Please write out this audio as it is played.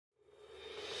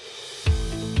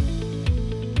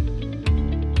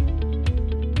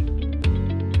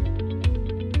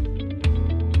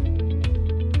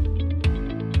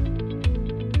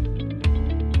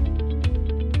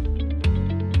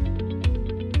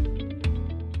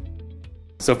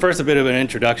So first, a bit of an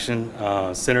introduction.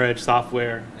 CenterEdge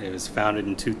Software, it was founded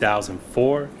in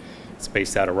 2004. It's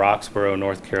based out of Roxborough,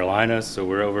 North Carolina. So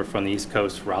we're over from the East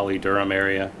Coast, Raleigh-Durham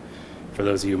area, for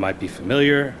those of you who might be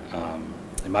familiar.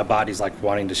 And my body's like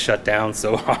wanting to shut down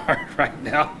so hard right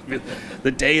now. The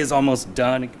day is almost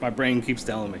done. My brain keeps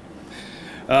telling me.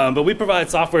 But we provide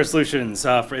software solutions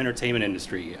for entertainment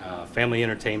industry, family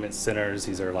entertainment centers.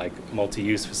 These are like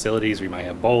multi-use facilities where you might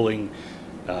have bowling,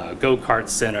 go-kart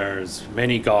centers,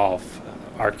 mini golf,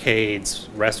 arcades,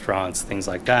 restaurants, things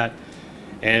like that.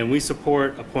 And we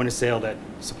support a point of sale that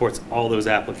supports all those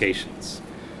applications.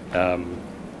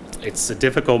 It's a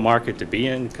difficult market to be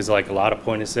in because, like a lot of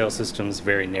point of sale systems,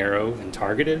 very narrow and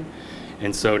targeted.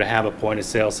 And so to have a point of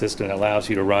sale system that allows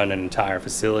you to run an entire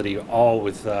facility all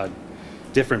with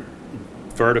different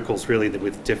verticals really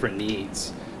with different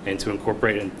needs, and to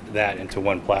incorporate that into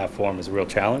one platform is a real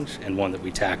challenge and one that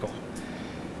we tackle.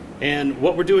 And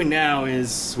what we're doing now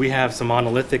is we have some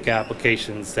monolithic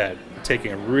applications that are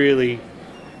taking a really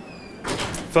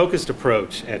focused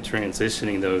approach at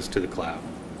transitioning those to the cloud.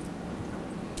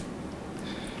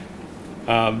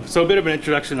 So a bit of an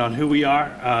introduction on who we are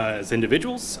as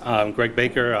individuals. I'm Greg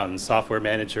Baker. I'm the software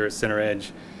manager at CenterEdge.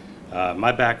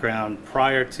 My background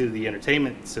prior to the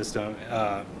entertainment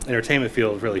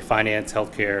field was really finance,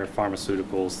 healthcare,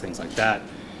 pharmaceuticals, things like that.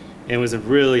 And was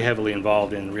really heavily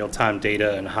involved in real-time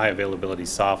data and high availability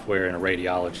software in a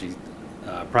radiology,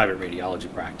 private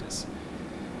radiology practice.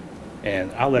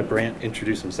 And I'll let Brant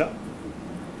introduce himself.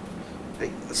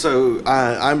 Hey, so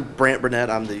I'm Brant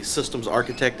Burnett. I'm the systems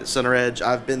architect at CenterEdge.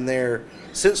 I've been there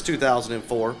since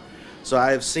 2004. So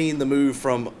I have seen the move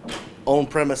from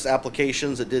on-premise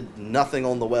applications that did nothing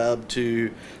on the web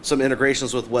to some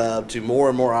integrations with web to more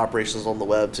and more operations on the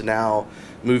web to now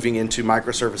moving into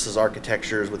microservices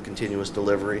architectures with continuous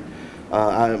delivery.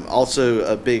 I'm also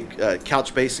a big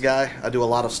Couchbase guy. I do a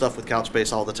lot of stuff with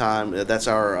Couchbase all the time. That's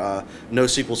our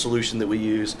NoSQL solution that we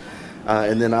use.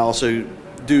 And then I also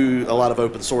do a lot of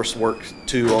open source work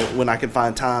too when I can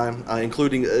find time,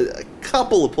 including a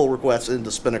couple of pull requests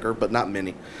into Spinnaker, but not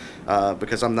many.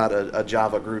 Because I'm not a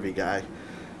Java Groovy guy.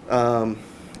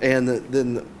 And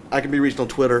then I can be reached on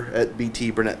Twitter at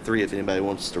BTBurnett3 if anybody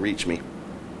wants to reach me.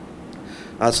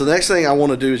 So the next thing I want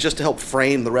to do is just to help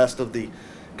frame the rest of the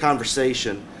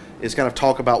conversation is kind of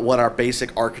talk about what our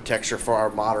basic architecture for our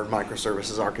modern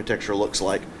microservices architecture looks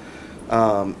like.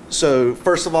 So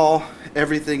first of all,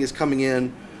 everything is coming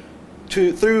in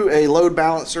through a load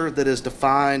balancer that is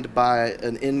defined by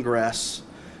an ingress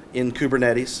in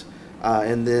Kubernetes.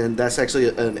 And then that's actually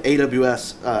an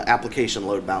AWS application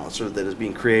load balancer that is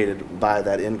being created by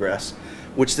that ingress,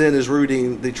 which then is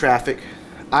routing the traffic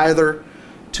either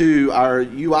to our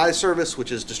UI service, which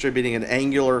is distributing an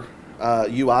Angular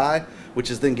UI,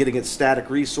 which is then getting its static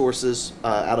resources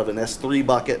out of an S3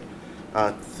 bucket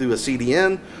through a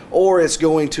CDN, or it's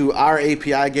going to our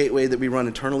API gateway that we run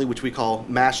internally, which we call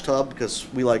MashTub because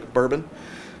we like bourbon.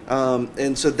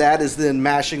 And so that is then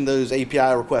mashing those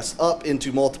API requests up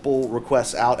into multiple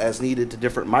requests out as needed to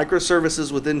different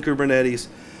microservices within Kubernetes,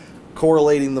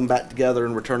 correlating them back together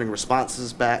and returning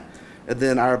responses back. And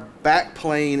then our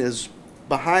backplane is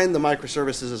behind the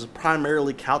microservices is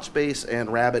primarily Couchbase and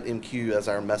RabbitMQ as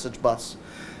our message bus,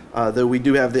 though we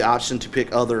do have the option to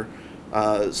pick other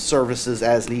services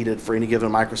as needed for any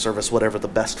given microservice, whatever the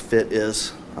best fit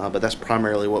is. But that's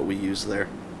primarily what we use there.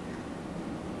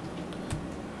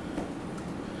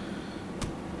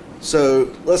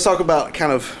 So let's talk about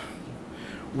kind of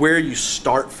where you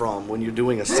start from when you're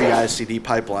doing a CI/CD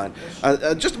pipeline.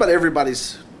 Just about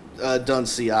everybody's done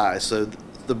CI, so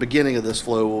the beginning of this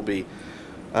flow will be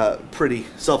pretty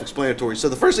self-explanatory. So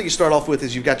the first thing you start off with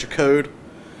is you've got your code.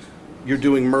 You're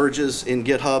doing merges in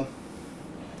GitHub.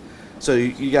 So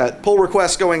you got pull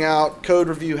requests going out, code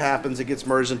review happens, it gets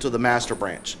merged into the master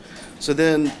branch. So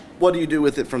then what do you do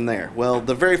with it from there? Well,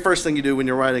 the very first thing you do when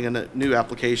you're writing a new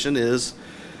application is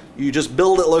you just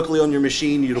build it locally on your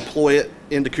machine, you deploy it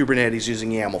into Kubernetes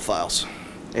using YAML files.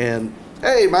 And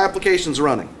hey, my application's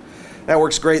running. That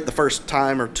works great the first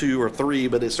time or two or three,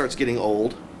 but it starts getting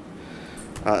old.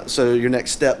 So your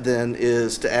next step then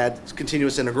is to add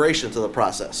continuous integration to the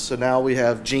process. So now we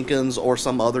have Jenkins or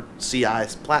some other CI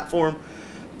platform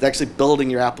that's actually building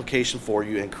your application for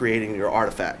you and creating your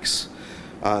artifacts.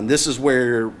 This is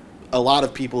where a lot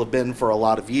of people have been for a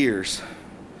lot of years.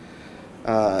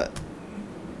 So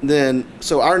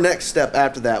our next step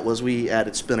after that was we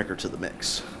added Spinnaker to the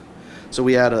mix. So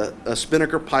we had a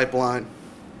Spinnaker pipeline,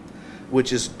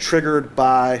 which is triggered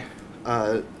by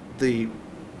the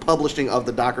publishing of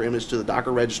the Docker image to the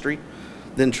Docker registry,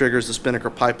 then triggers the Spinnaker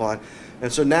pipeline.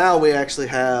 And so now we actually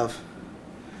have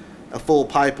a full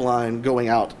pipeline going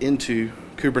out into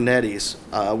Kubernetes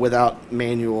without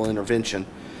manual intervention.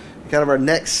 Kind of our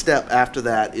next step after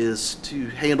that is to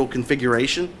handle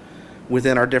configuration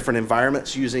within our different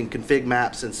environments using config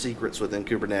maps and secrets within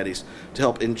Kubernetes to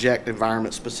help inject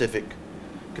environment-specific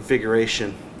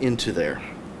configuration into there.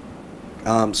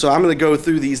 So I'm going to go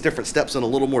through these different steps in a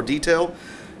little more detail,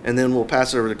 and then we'll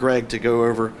pass it over to Greg to go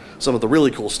over some of the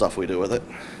really cool stuff we do with it.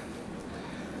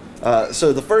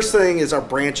 So the first thing is our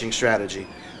branching strategy.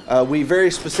 We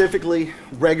very specifically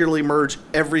regularly merge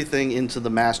everything into the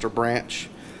master branch,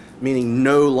 meaning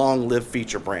no long-lived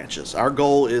feature branches. Our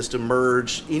goal is to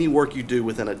merge any work you do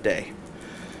within a day.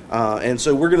 And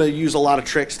so we're going to use a lot of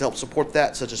tricks to help support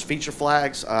that, such as feature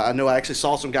flags. I know I actually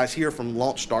saw some guys here from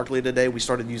Launch Darkly today. We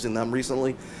started using them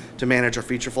recently to manage our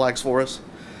feature flags for us.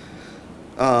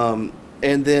 And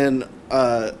then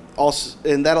also,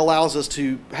 and that allows us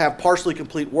to have partially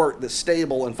complete work that's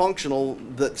stable and functional,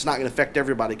 that's not going to affect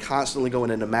everybody, constantly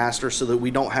going into master, so that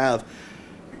we don't have,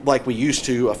 like we used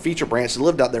to, a feature branch that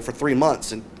lived out there for 3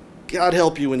 months, and God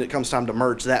help you when it comes time to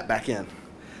merge that back in.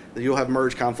 You'll have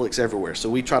merge conflicts everywhere. So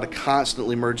we try to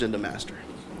constantly merge into master.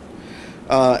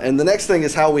 And the next thing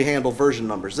is how we handle version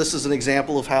numbers. This is an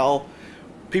example of how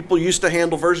people used to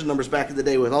handle version numbers back in the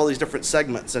day with all these different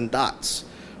segments and dots.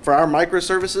 For our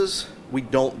microservices, we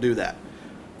don't do that.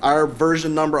 Our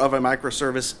version number of a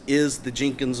microservice is the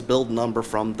Jenkins build number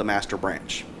from the master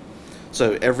branch.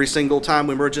 So every single time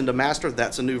we merge into master,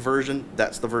 that's a new version.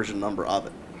 That's the version number of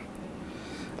it,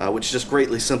 which just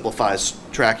greatly simplifies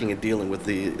tracking and dealing with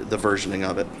the versioning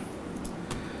of it.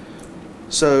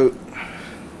 So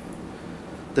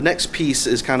the next piece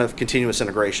is kind of continuous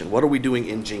integration. What are we doing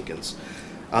in Jenkins?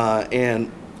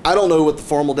 And I don't know what the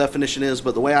formal definition is,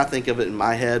 but the way I think of it in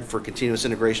my head for continuous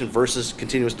integration versus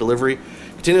continuous delivery,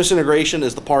 continuous integration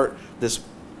is the part that's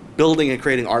building and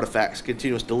creating artifacts.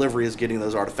 Continuous delivery is getting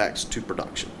those artifacts to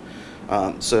production.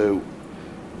 So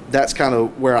that's kind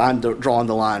of where I'm drawing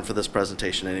the line for this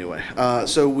presentation anyway.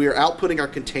 So we're outputting our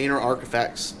container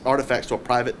artifacts to a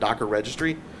private Docker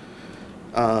registry.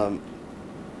 We are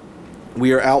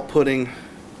outputting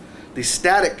the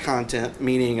static content,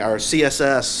 meaning our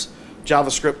CSS,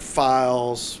 JavaScript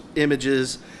files,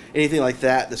 images, anything like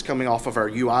that that's coming off of our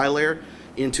UI layer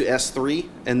into S3,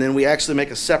 and then we actually make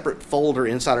a separate folder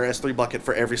inside our S3 bucket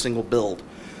for every single build.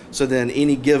 So then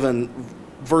any given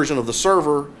version of the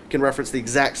server can reference the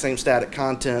exact same static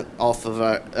content off of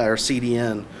our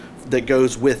CDN that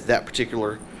goes with that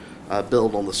particular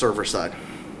build on the server side.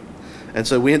 And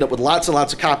so we end up with lots and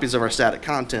lots of copies of our static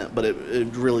content, but it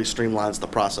really streamlines the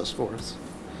process for us.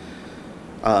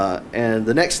 And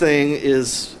the next thing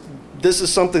is, this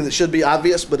is something that should be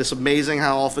obvious, but it's amazing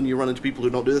how often you run into people who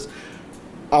don't do this.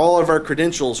 All of our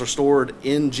credentials are stored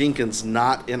in Jenkins,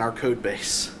 not in our code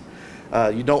base.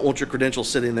 You don't want your credentials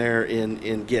sitting there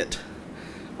in Git,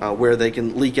 where they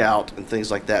can leak out and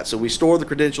things like that. So we store the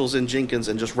credentials in Jenkins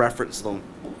and just reference them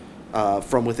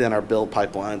from within our build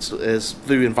pipelines as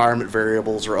through environment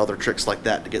variables or other tricks like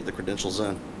that to get the credentials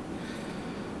in.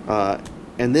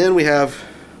 And then we have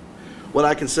what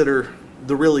I consider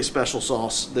the really special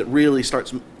sauce that really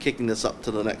starts kicking this up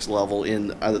to the next level in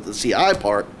the CI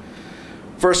part.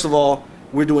 First of all,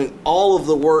 we're doing all of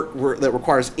the work that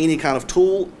requires any kind of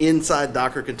tool inside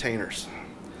Docker containers.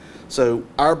 So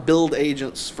our build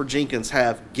agents for Jenkins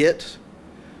have Git,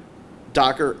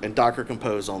 Docker, and Docker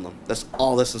Compose on them. That's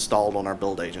all that's installed on our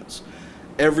build agents.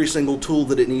 Every single tool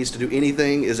that it needs to do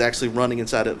anything is actually running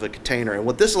inside of a container. And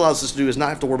what this allows us to do is not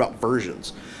have to worry about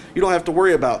versions. You don't have to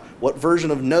worry about what version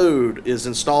of Node is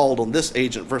installed on this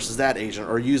agent versus that agent,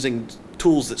 or using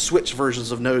tools that switch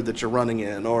versions of Node that you're running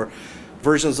in, or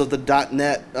versions of the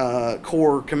 .NET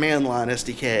Core command line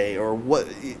SDK, or what.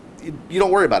 You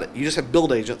don't worry about it. You just have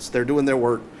build agents. They're doing their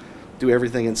work, do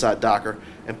everything inside Docker,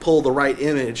 and pull the right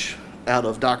image out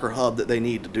of Docker Hub that they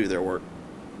need to do their work.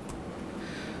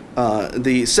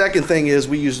 The second thing is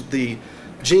we use the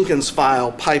Jenkins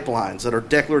file pipelines that are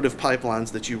declarative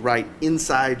pipelines that you write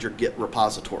inside your Git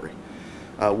repository.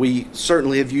 We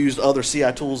certainly have used other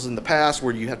CI tools in the past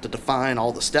where you have to define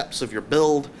all the steps of your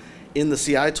build in the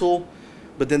CI tool,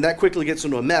 but then that quickly gets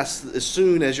into a mess as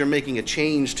soon as you're making a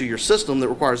change to your system that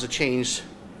requires a change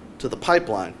to the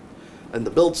pipeline and the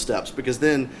build steps, because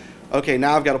then, okay,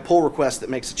 now I've got a pull request that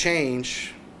makes a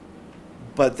change,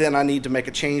 but then I need to make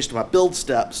a change to my build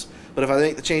steps. But if I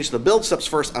make the change to the build steps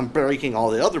first, I'm breaking all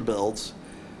the other builds.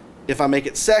 If I make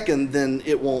it second, then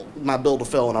it won't, my build will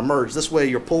fail and I'll merge. This way,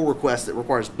 your pull request that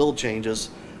requires build changes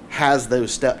has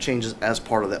those step changes as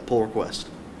part of that pull request.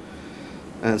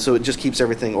 And so it just keeps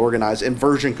everything organized, and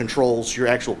version controls your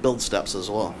actual build steps as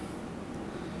well.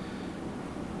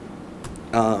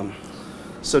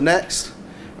 So next,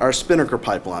 our Spinnaker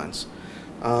pipelines.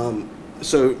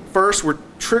 So first, we're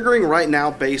triggering right now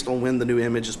based on when the new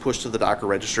image is pushed to the Docker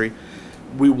registry.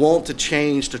 We want to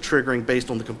change to triggering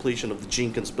based on the completion of the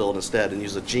Jenkins build instead and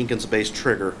use a Jenkins-based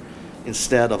trigger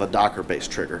instead of a Docker-based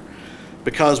trigger,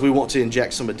 because we want to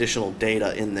inject some additional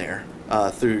data in there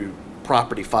through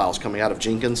property files coming out of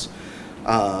Jenkins.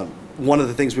 One of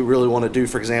the things we really want to do,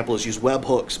 for example, is use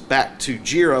webhooks back to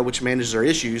Jira, which manages our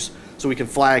issues, so we can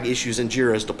flag issues in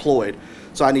Jira as deployed.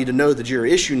 So I need to know the Jira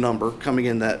issue number coming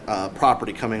in that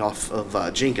property coming off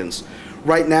of Jenkins.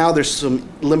 Right now, there's some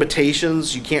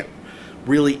limitations. You can't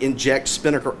really inject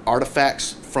Spinnaker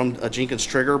artifacts from a Jenkins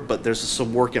trigger, but there's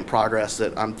some work in progress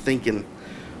that I'm thinking,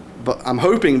 but I'm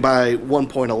hoping by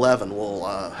 1.11 we'll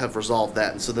have resolved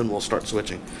that, and so then we'll start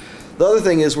switching. The other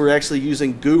thing is we're actually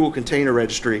using Google Container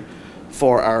Registry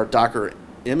for our Docker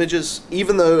images,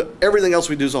 even though everything else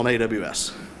we do is on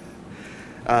AWS.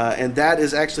 And that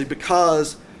is actually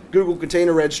because Google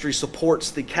Container Registry supports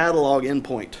the catalog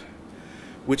endpoint,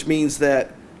 which means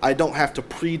that I don't have to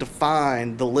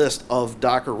predefine the list of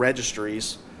Docker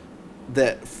registries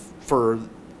that for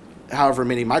however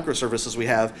many microservices we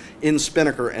have in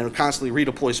Spinnaker and constantly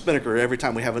redeploy Spinnaker every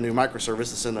time we have a new microservice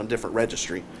that's in a different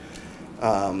registry.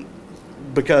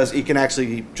 Because it can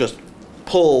actually just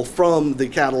pull from the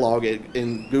catalog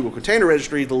in Google Container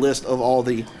Registry the list of all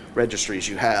the registries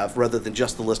you have rather than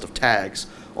just the list of tags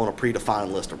on a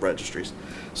predefined list of registries.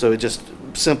 So it just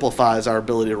simplifies our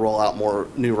ability to roll out more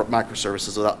new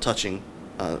microservices without touching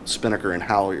Spinnaker and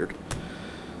Halyard.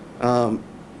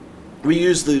 We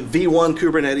use the V1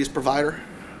 Kubernetes provider.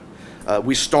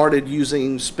 We started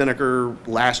using Spinnaker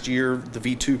last year. The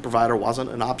V2 provider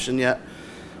wasn't an option yet.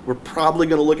 We're probably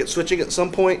going to look at switching at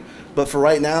some point, but for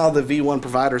right now, the V1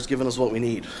 provider is giving us what we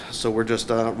need. So we're just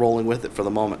rolling with it for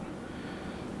the moment.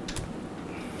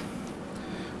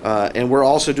 And we're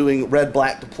also doing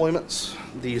red-black deployments.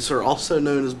 These are also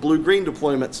known as blue-green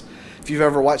deployments. If you've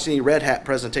ever watched any Red Hat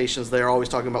presentations, they're always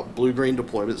talking about blue-green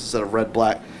deployments instead of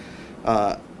red-black.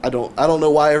 I don't know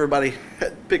why everybody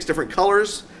picks different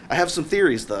colors. I have some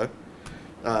theories, though.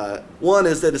 One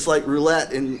is that it's like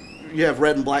roulette, and you have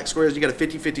red and black squares. You got a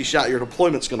 50-50 shot your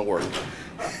deployment's going to work,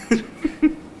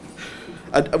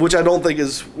 which I don't think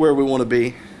is where we want to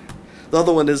be. The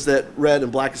other one is that red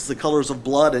and black is the colors of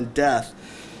blood and death,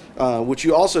 which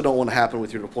you also don't want to happen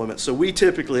with your deployment. So we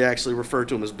typically actually refer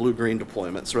to them as blue-green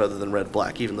deployments rather than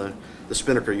red-black, even though the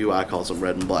Spinnaker UI calls them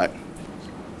red and black.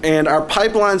 And our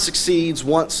pipeline succeeds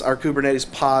once our Kubernetes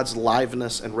pods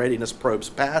liveness and readiness probes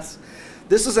pass.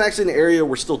 This is actually an area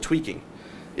we're still tweaking,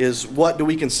 is what do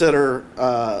we consider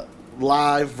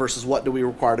live versus what do we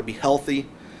require to be healthy.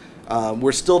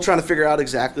 We're still trying to figure out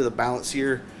exactly the balance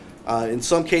here. In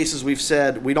some cases we've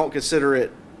said we don't consider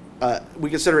it, we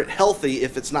consider it healthy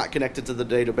if it's not connected to the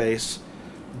database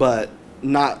but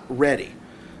not ready.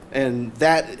 And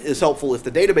that is helpful if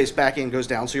the database backend goes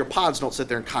down, so your pods don't sit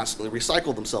there and constantly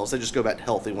recycle themselves. They just go back to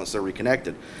healthy once they're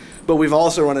reconnected. But we've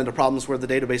also run into problems where the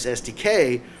database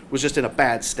SDK was just in a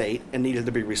bad state and needed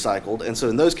to be recycled. And so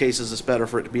in those cases, it's better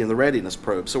for it to be in the readiness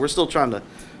probe. So we're still trying to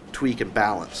tweak and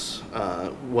balance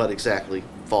what exactly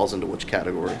falls into which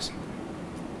categories.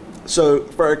 So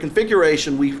for our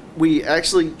configuration, we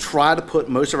actually try to put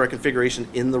most of our configuration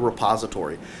in the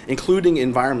repository, including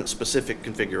environment-specific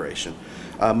configuration.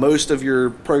 Most of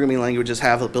your programming languages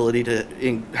have the ability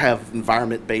to have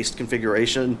environment-based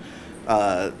configuration.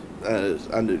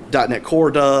 .NET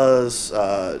Core does.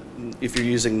 If you're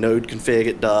using Node config,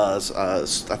 it does.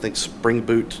 I think Spring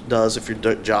Boot does if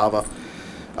you're Java.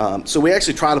 So we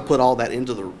actually try to put all that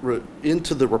into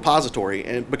the repository,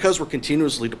 and because we're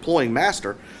continuously deploying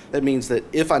master, that means that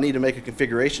if I need to make a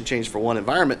configuration change for one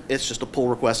environment, it's just a pull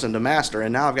request into master,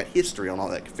 and now I've got history on all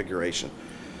that configuration.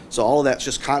 So all of that's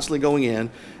just constantly going in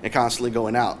and constantly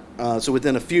going out. So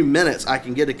within a few minutes, I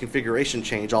can get a configuration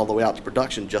change all the way out to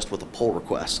production just with a pull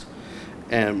request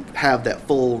and have that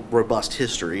full robust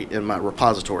history in my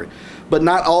repository. But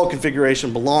not all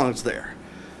configuration belongs there.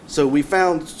 So we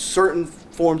found certain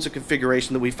forms of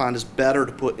configuration that we find is better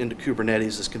to put into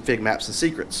Kubernetes as config maps and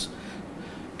secrets.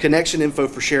 Connection info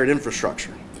for shared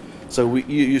infrastructure. So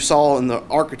you saw in the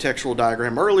architectural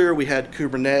diagram earlier, we had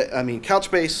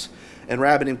Couchbase and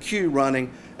RabbitMQ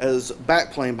running as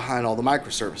backplane behind all the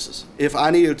microservices. If I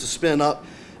needed to spin up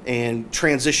and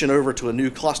transition over to a new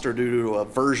cluster due to a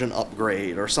version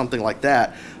upgrade or something like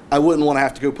that, I wouldn't want to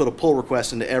have to go put a pull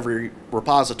request into every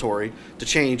repository to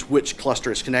change which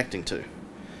cluster it's connecting to.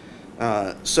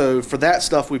 So for that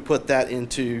stuff, we put that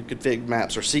into config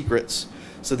maps or secrets,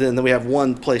 so then we have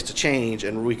one place to change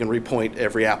and we can repoint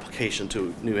every application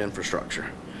to new infrastructure.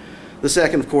 The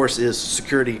second, of course, is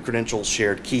security, credentials,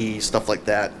 shared keys, stuff like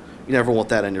that. You never want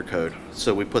that in your code,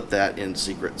 so we put that in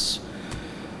secrets.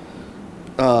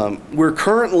 We're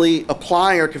currently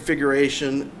applying our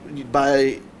configuration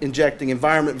by injecting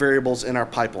environment variables in our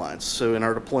pipelines. So in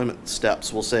our deployment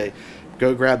steps, we'll say,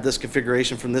 go grab this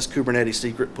configuration from this Kubernetes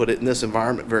secret, put it in this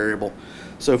environment variable,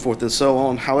 so forth and so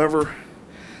on. However,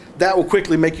 that will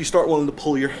quickly make you start wanting to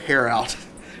pull your hair out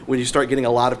when you start getting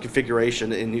a lot of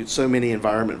configuration and so many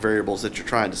environment variables that you're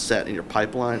trying to set in your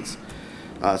pipelines.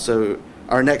 So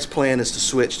our next plan is to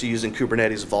switch to using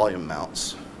Kubernetes volume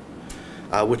mounts,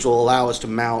 which will allow us to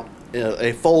mount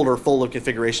a folder full of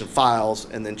configuration files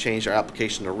and then change our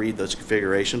application to read those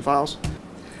configuration files.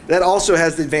 That also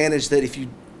has the advantage that if you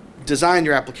design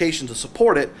your application to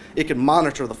support it, it can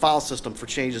monitor the file system for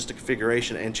changes to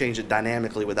configuration and change it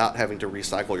dynamically without having to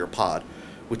recycle your pod,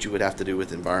 which you would have to do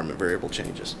with environment variable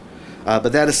changes.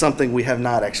 But that is something we have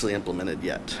not actually implemented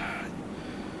yet.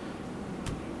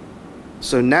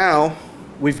 So now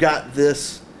we've got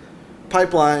this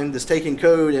pipeline that's taking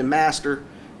code in master,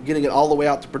 getting it all the way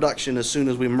out to production as soon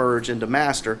as we merge into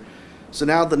master. So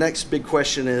now the next big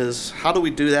question is, how do we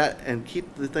do that and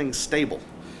keep the things stable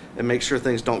and make sure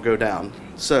things don't go down?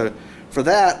 So for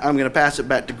that, I'm going to pass it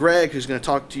back to Greg, who's going to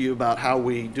talk to you about how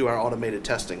we do our automated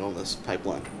testing on this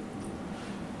pipeline.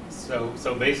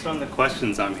 So based on the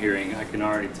questions I'm hearing, I can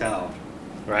already tell,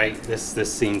 right?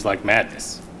 This seems like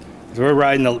madness.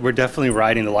 We're definitely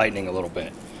riding the lightning a little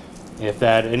bit. If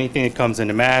anything that comes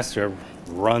into master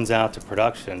runs out to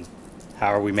production,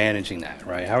 how are we managing that,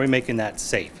 right? How are we making that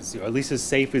safe, or at least as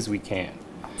safe as we can?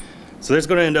 So there's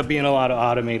going to end up being a lot of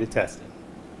automated testing.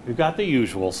 We've got the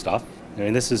usual stuff. I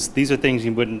mean, these are things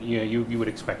you would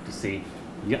expect to see.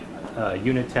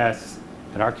 Unit tests.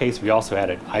 In our case, we also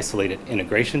added isolated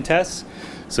integration tests.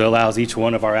 So it allows each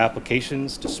one of our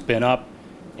applications to spin up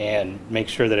and make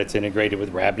sure that it's integrated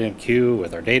with RabbitMQ,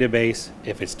 with our database.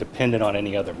 If it's dependent on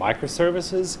any other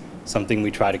microservices, something we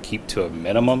try to keep to a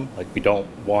minimum. Like, we don't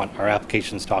want our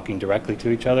applications talking directly to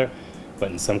each other,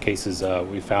 but in some cases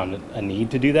we found a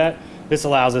need to do that. This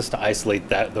allows us to isolate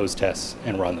those tests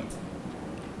and run them.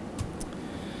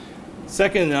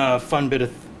 Second fun bit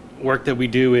of work that we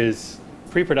do is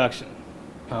pre-production.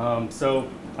 So,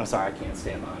 I'm sorry, I can't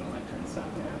stand behind the lectern, stop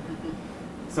now.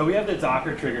 So we have the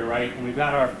Docker trigger, right? And we've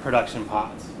got our production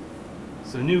pods.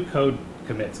 So new code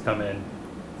commits come in.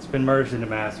 It's been merged into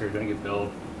master, doing a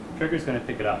build. Trigger's going to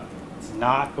pick it up. It's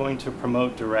not going to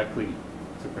promote directly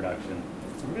to production.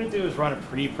 What we're going to do is run a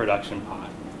pre-production pod.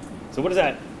 So what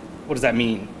does that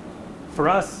mean? For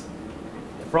us,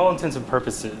 for all intents and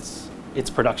purposes, it's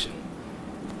production.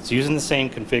 It's using the same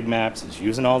config maps, it's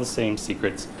using all the same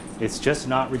secrets. It's just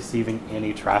not receiving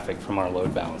any traffic from our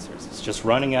load balancers. It's just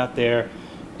running out there,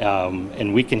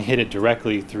 and we can hit it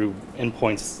directly through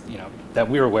endpoints, that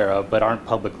we're aware of, but aren't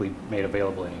publicly made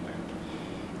available anywhere.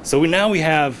 So now we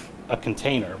have a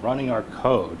container running our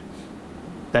code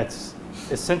that's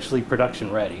essentially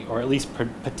production ready, or at least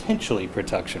potentially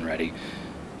production ready.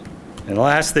 And the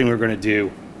last thing we're going to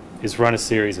do is run a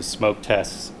series of smoke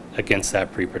tests against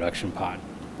that pre-production pod.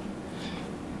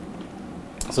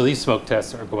 So these smoke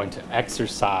tests are going to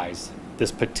exercise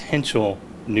this potential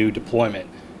new deployment,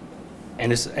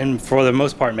 and for the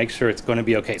most part, make sure it's going to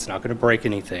be okay. It's not going to break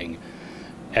anything.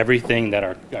 Everything that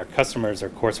our customers,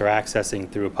 of course, are accessing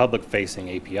through a public-facing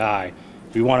API,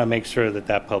 we want to make sure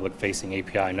that public-facing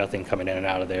API, nothing coming in and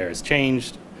out of there is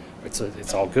changed.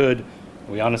 It's all good.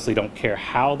 We honestly don't care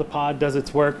how the pod does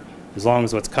its work, as long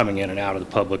as what's coming in and out of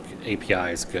the public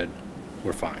API is good.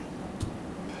 We're fine.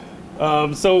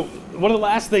 So one of the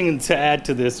last things to add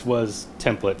to this was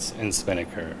templates in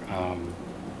Spinnaker.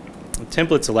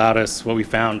 Templates allowed us, what we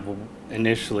found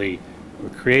initially, we're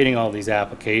creating all these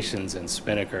applications in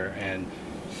Spinnaker, and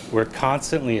we're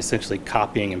constantly essentially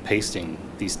copying and pasting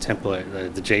these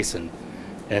template, the JSON,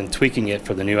 and tweaking it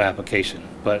for the new application.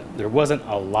 But there wasn't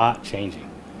a lot changing.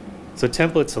 So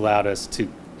templates allowed us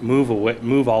to move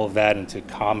all of that into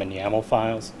common YAML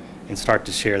files and start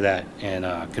to share that in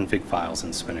config files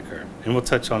in Spinnaker. And we'll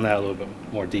touch on that a little bit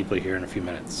more deeply here in a few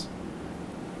minutes.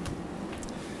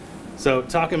 So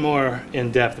talking more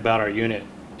in depth about our unit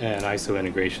and ISO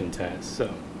integration tests.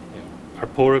 So our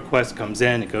pull request comes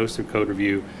in, it goes through code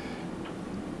review,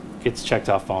 gets checked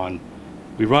off on.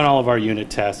 We run all of our unit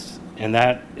tests, and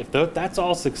if that's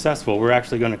all successful, we're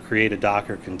actually going to create a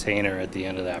Docker container at the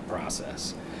end of that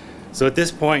process. So at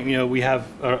this point, we have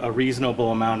a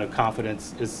reasonable amount of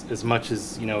confidence, as much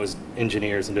as, as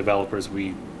engineers and developers,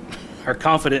 we are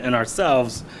confident in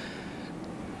ourselves.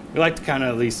 We like to kind of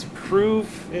at least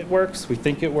prove it works. We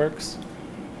think it works.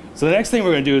 So the next thing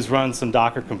we're going to do is run some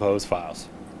Docker Compose files.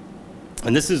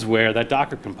 And this is where that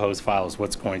Docker Compose file is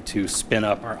what's going to spin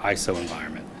up our ISO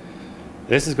environment.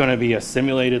 This is going to be a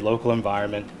simulated local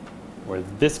environment where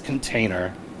this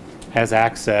container has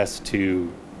access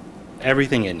to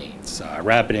everything it needs.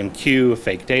 RabbitMQ, a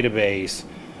fake database,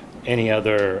 any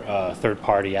other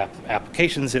third-party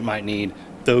applications it might need.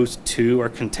 Those two are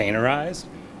containerized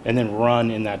and then run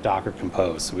in that Docker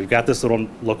Compose. So we've got this little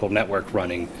local network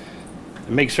running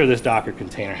to make sure this Docker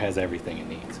container has everything it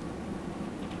needs.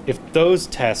 If those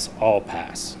tests all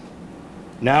pass,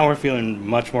 now we're feeling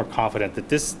much more confident that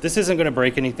this isn't going to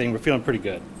break anything. We're feeling pretty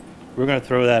good. We're going to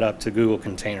throw that up to Google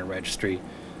Container Registry.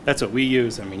 That's what we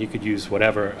use. I mean, you could use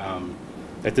whatever.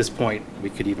 At this point, we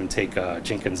could even take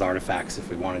Jenkins artifacts if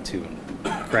we wanted to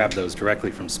and grab those directly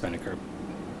from Spinnaker.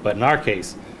 But in our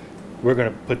case, we're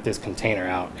going to put this container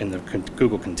out in the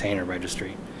Google Container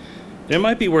Registry. And it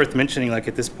might be worth mentioning, like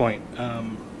at this point,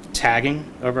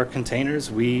 tagging of our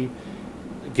containers. We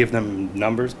give them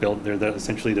numbers, they're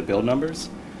essentially the build numbers.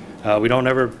 We don't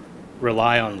ever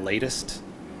rely on latest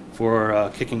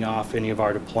for kicking off any of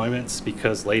our deployments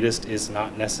because latest is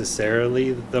not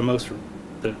necessarily the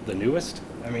newest.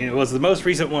 I mean, it was the most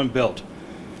recent one built,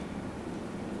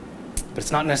 but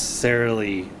it's not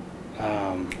necessarily,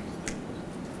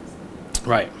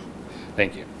 right,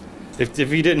 thank you. If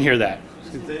you didn't hear that.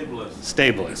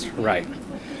 Stablest, right.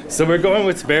 So we're going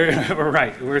with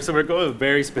we're going with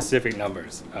very specific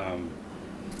numbers.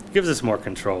 Gives us more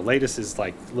control. Latest is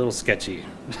like a little sketchy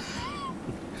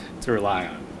to rely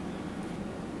on.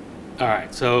 All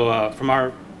right, so from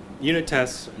our unit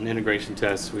tests and integration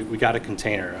tests, we got a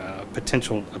container, a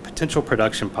potential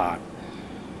production pod.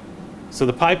 So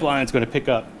the pipeline is going to pick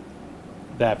up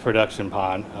that production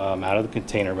pod out of the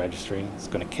container registry. It's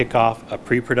going to kick off a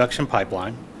pre-production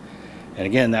pipeline. And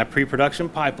again, that pre-production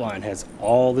pipeline has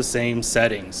all the same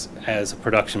settings as a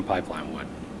production pipeline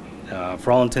would.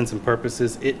 For all intents and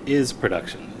purposes, it is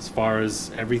production as far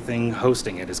as everything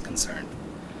hosting it is concerned.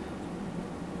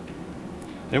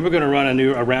 Then we're going to run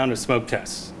a round of smoke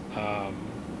tests.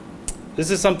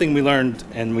 This is something we learned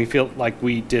and we feel like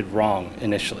we did wrong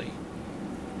initially.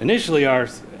 Initially,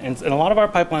 and a lot of our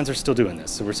pipelines are still doing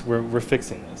this, so we're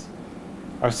fixing this.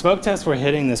 Our smoke tests were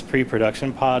hitting this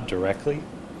pre-production pod directly.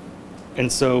 And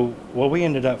so what we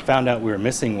found out we were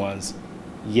missing was,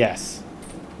 yes,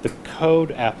 the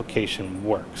code application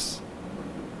works.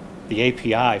 The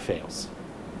API fails.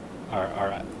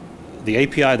 The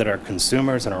API that our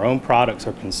consumers and our own products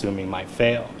are consuming might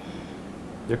fail.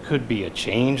 There could be a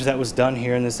change that was done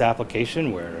here in this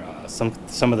application where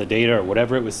some of the data or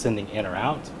whatever it was sending in or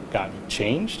out got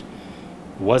changed,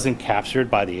 wasn't captured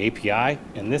by the API,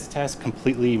 and this test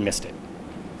completely missed it.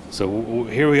 So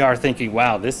here we are thinking,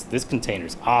 wow, this container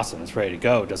is awesome, it's ready to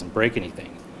go, it doesn't break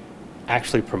anything.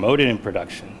 Actually promoted in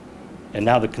production, and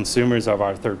now the consumers of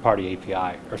our third-party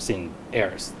API are seeing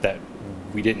errors that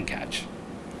we didn't catch.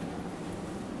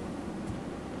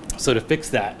 So to fix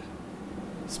that,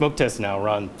 smoke tests now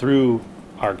run through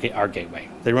our gateway.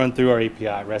 They run through our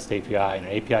API, REST API, and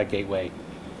an API gateway,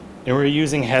 and we're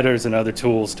using headers and other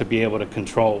tools to be able to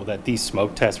control that these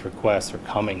smoke test requests are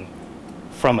coming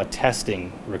from a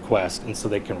testing request, and so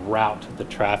they can route the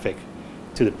traffic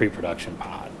to the pre-production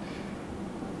pod.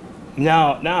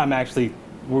 Now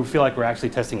we feel like we're actually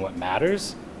testing what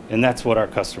matters, and that's what our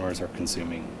customers are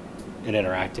consuming and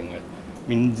interacting with. I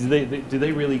mean, do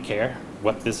they really care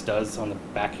what this does on the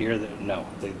back here? No,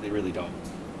 they really don't.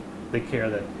 They care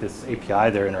that this API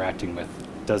they're interacting with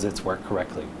does its work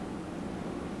correctly.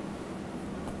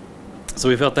 So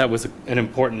we felt that was an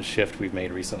important shift we've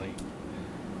made recently.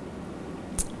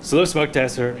 So those smoke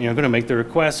tests are going to make the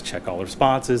request, check all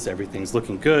responses, everything's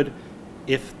looking good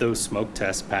if those smoke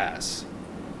tests pass.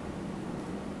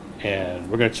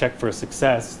 And we're going to check for a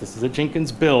success. This is a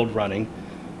Jenkins build running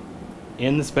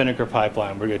in the Spinnaker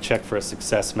pipeline. We're going to check for a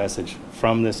success message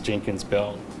from this Jenkins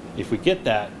build. If we get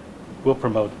that, we'll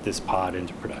promote this pod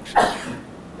into production.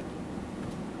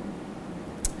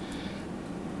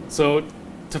 So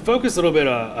to focus a little bit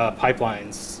on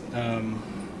pipelines,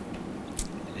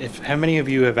 how many of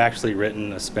you have actually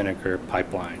written a Spinnaker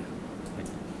pipeline?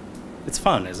 It's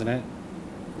fun, isn't it?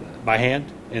 By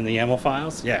hand in the YAML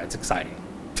files? Yeah, it's exciting.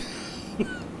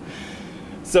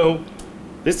 So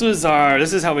this is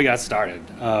how we got started.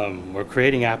 We're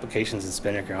creating applications in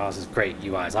Spinnaker. Oh, this is great.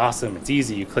 UI is awesome. It's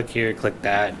easy. You click here, click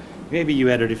that. Maybe you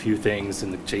edit a few things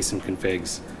in the JSON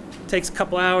configs. It takes a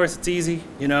couple hours. It's easy.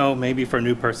 Maybe for a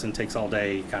new person, it takes all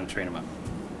day. You kind of train them up.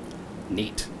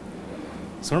 Neat.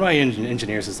 So one of my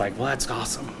engineers is like, well, that's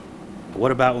awesome. But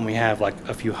what about when we have like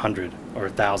a few hundred or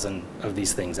 1,000 of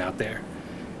these things out there?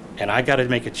 And I got to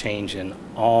make a change in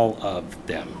all of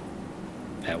them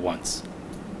at once.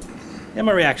 And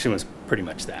my reaction was pretty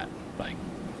much that. Like,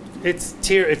 it's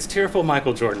tearful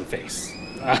Michael Jordan face.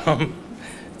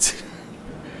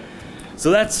 So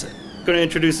that's going to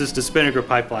introduce us to Spinnaker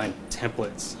pipeline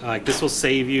templates. Like, this will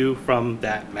save you from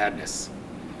that madness.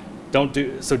 Don't,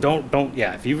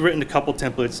 yeah, if you've written a couple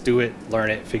templates, do it, learn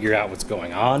it, figure out what's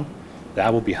going on.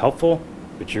 That will be helpful,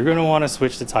 but you're going to want to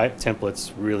switch to type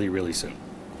templates really, really soon.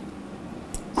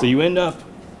 So you end up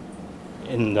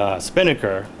in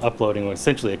Spinnaker uploading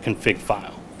essentially a config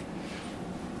file.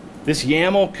 This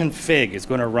YAML config is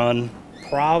going to run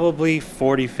probably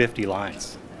 40, 50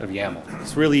 lines of YAML.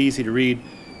 It's really easy to read.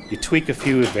 You tweak a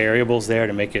few variables there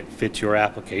to make it fit your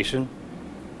application.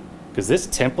 Because this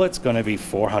template's going to be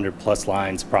 400 plus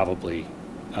lines probably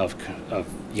of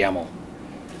YAML.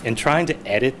 And trying to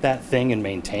edit that thing and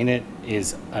maintain it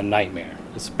is a nightmare,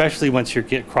 especially once you're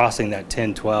crossing that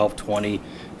 10, 12, 20,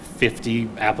 50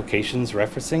 applications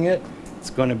referencing it. It's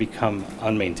going to become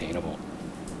unmaintainable.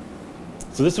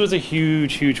 So this was a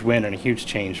huge, huge win and a huge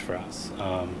change for us.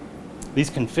 These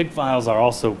config files are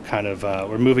also kind of,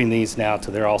 we're moving these now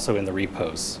to they're also in the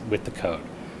repos with the code.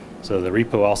 So the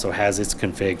repo also has its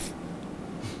config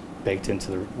baked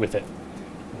into with it.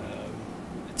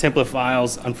 Template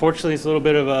files, unfortunately, it's a little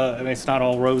bit of a, I mean, it's not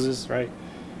all roses, right?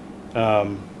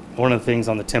 One of the things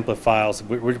on the template files,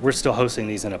 we're still hosting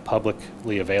these in a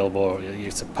publicly available,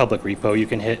 it's a public repo you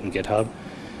can hit in GitHub.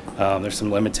 There's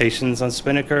some limitations on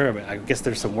Spinnaker. I mean, I guess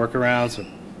there's some workarounds, but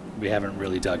we haven't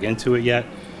really dug into it yet.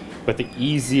 But the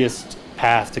easiest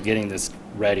path to getting this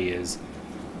ready is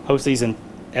host these in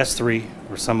S3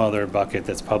 or some other bucket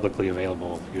that's publicly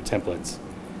available, your templates.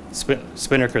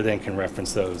 Spinnaker then can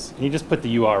reference those. And you just put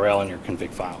the URL in your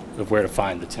config file of where to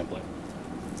find the template.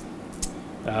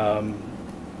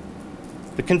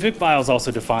 The config files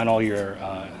also define all your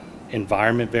not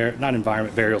environment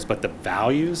variables, but the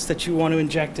values that you want to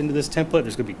inject into this template.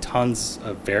 There's going to be tons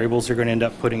of variables you're going to end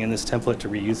up putting in this template to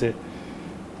reuse it.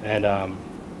 And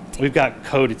we've got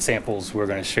coded samples we're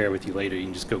going to share with you later. You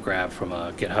can just go grab from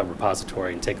a GitHub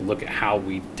repository and take a look at how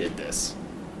we did this.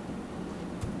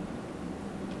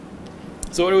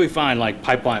 So what do we find? Like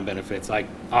pipeline benefits, like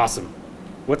awesome.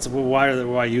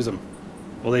 Why use them?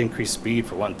 Well, they increase speed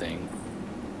for one thing.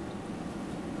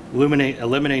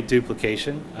 Eliminate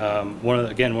duplication. One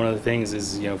of the things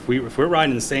is, you know, if we're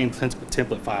writing the same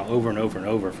template file over and over and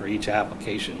over for each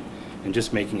application and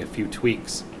just making a few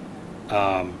tweaks,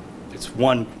 it's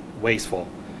wasteful.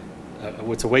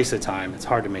 It's a waste of time. It's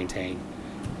hard to maintain.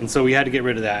 And so we had to get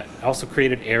rid of that. Also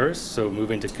created errors, so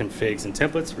moving to configs and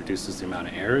templates reduces the amount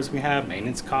of errors we have.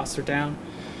 Maintenance costs are down.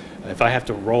 If I have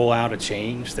to roll out a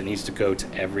change that needs to go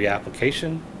to every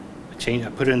application, I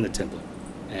put it in the template,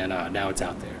 and now it's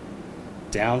out there.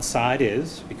 Downside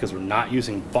is, because we're not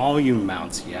using volume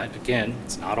mounts yet, again,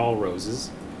 it's not all roses,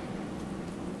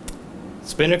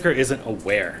 Spinnaker isn't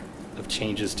aware of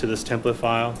changes to this template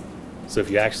file. So if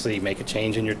you actually make a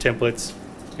change in your templates,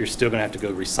 you're still going to have to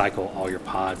go recycle all your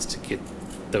pods to get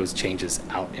those changes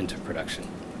out into production.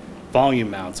 Volume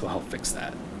mounts will help fix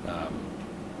that.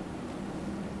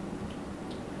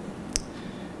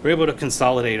 We're able to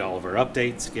consolidate all of our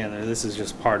updates. Again, this is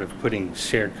just part of putting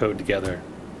shared code together,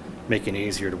 making it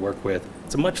easier to work with.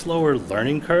 It's a much lower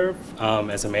learning curve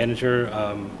as a manager,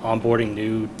 onboarding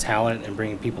new talent and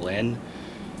bringing people in.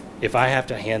 If I have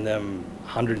to hand them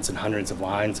hundreds and hundreds of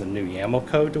lines of new YAML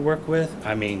code to work with,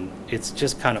 I mean, it's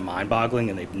just kind of mind-boggling,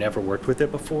 and they've never worked with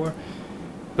it before.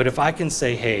 But if I can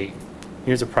say, hey,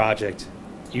 here's a project,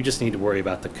 you just need to worry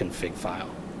about the config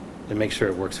file and make sure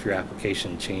it works for your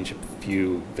application, change a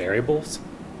few variables,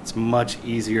 it's much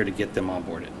easier to get them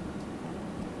onboarded.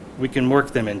 We can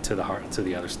work them into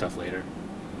the other stuff later.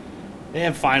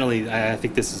 And finally, I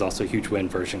think this is also a huge win,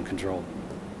 version control.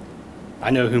 I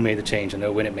know who made the change, I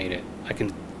know when it made it. I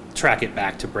can track it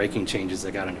back to breaking changes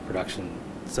that got into production.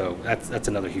 So that's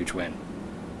another huge win.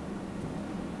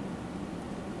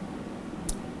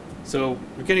 So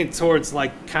we're getting towards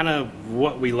like kind of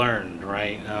what we learned,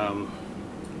 right?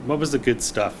 What was the good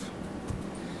stuff?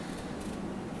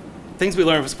 Things we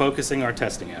learned was focusing our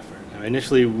testing effort. I mean,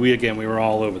 initially, we were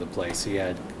all over the place. You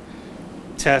had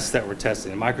tests that were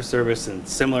testing the microservice, and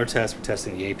similar tests were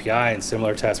testing the API, and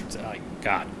similar tests were like,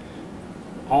 God.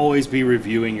 Always be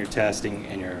reviewing your testing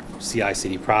and your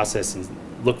CI/CD process and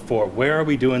look for where are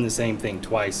we doing the same thing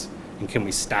twice, and can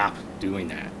we stop doing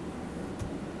that?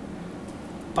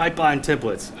 Pipeline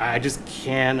templates. I just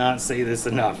cannot say this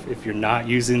enough. If you're not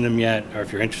using them yet, or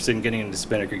if you're interested in getting into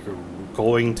Spinnaker, you're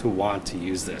going to want to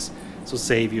use this. This will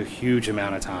save you a huge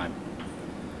amount of time.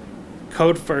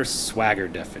 Code first Swagger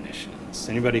definitions.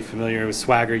 Anybody familiar with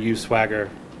Swagger? Use Swagger,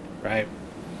 right?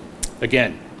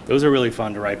 Again, those are really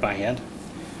fun to write by hand.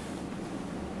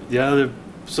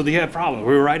 So they had a problem.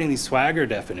 We were writing these Swagger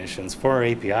definitions for our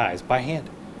APIs by hand.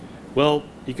 Well,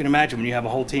 you can imagine when you have a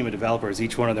whole team of developers,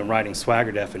 each one of them writing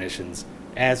Swagger definitions,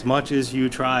 as much as you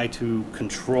try to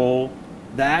control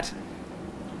that,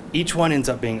 each one ends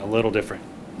up being a little different.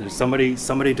 There's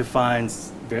somebody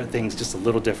defines things just a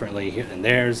little differently here and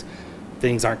theirs.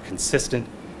 Things aren't consistent.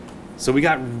 So we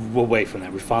got away from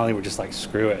that. We finally were just like,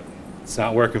 screw it. It's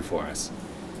not working for us.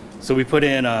 So we put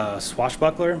in a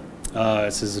Swashbuckler.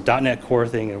 This is a .NET Core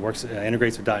thing. It works,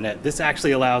 integrates with .NET. This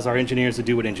actually allows our engineers to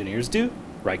do what engineers do,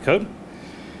 write code.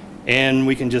 And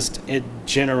we can just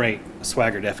generate a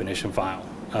Swagger definition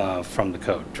file from the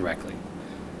code directly.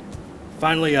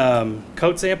 Finally,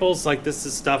 code samples, like this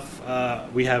is stuff,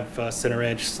 we have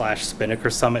CenterEdge/Spinnaker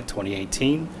Summit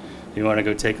 2018. If you want to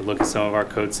go take a look at some of our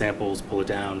code samples, pull it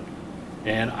down.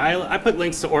 And I put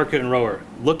links to Orca and Rower.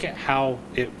 Look at how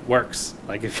it works.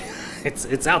 Like if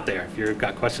it's out there if you've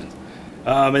got questions.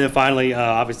 And then finally,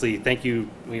 obviously, thank you.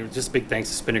 Just big thanks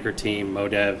to Spinnaker team,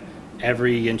 MoDev,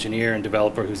 every engineer and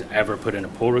developer who's ever put in a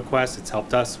pull request. It's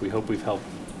helped us. We hope we've helped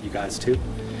you guys too.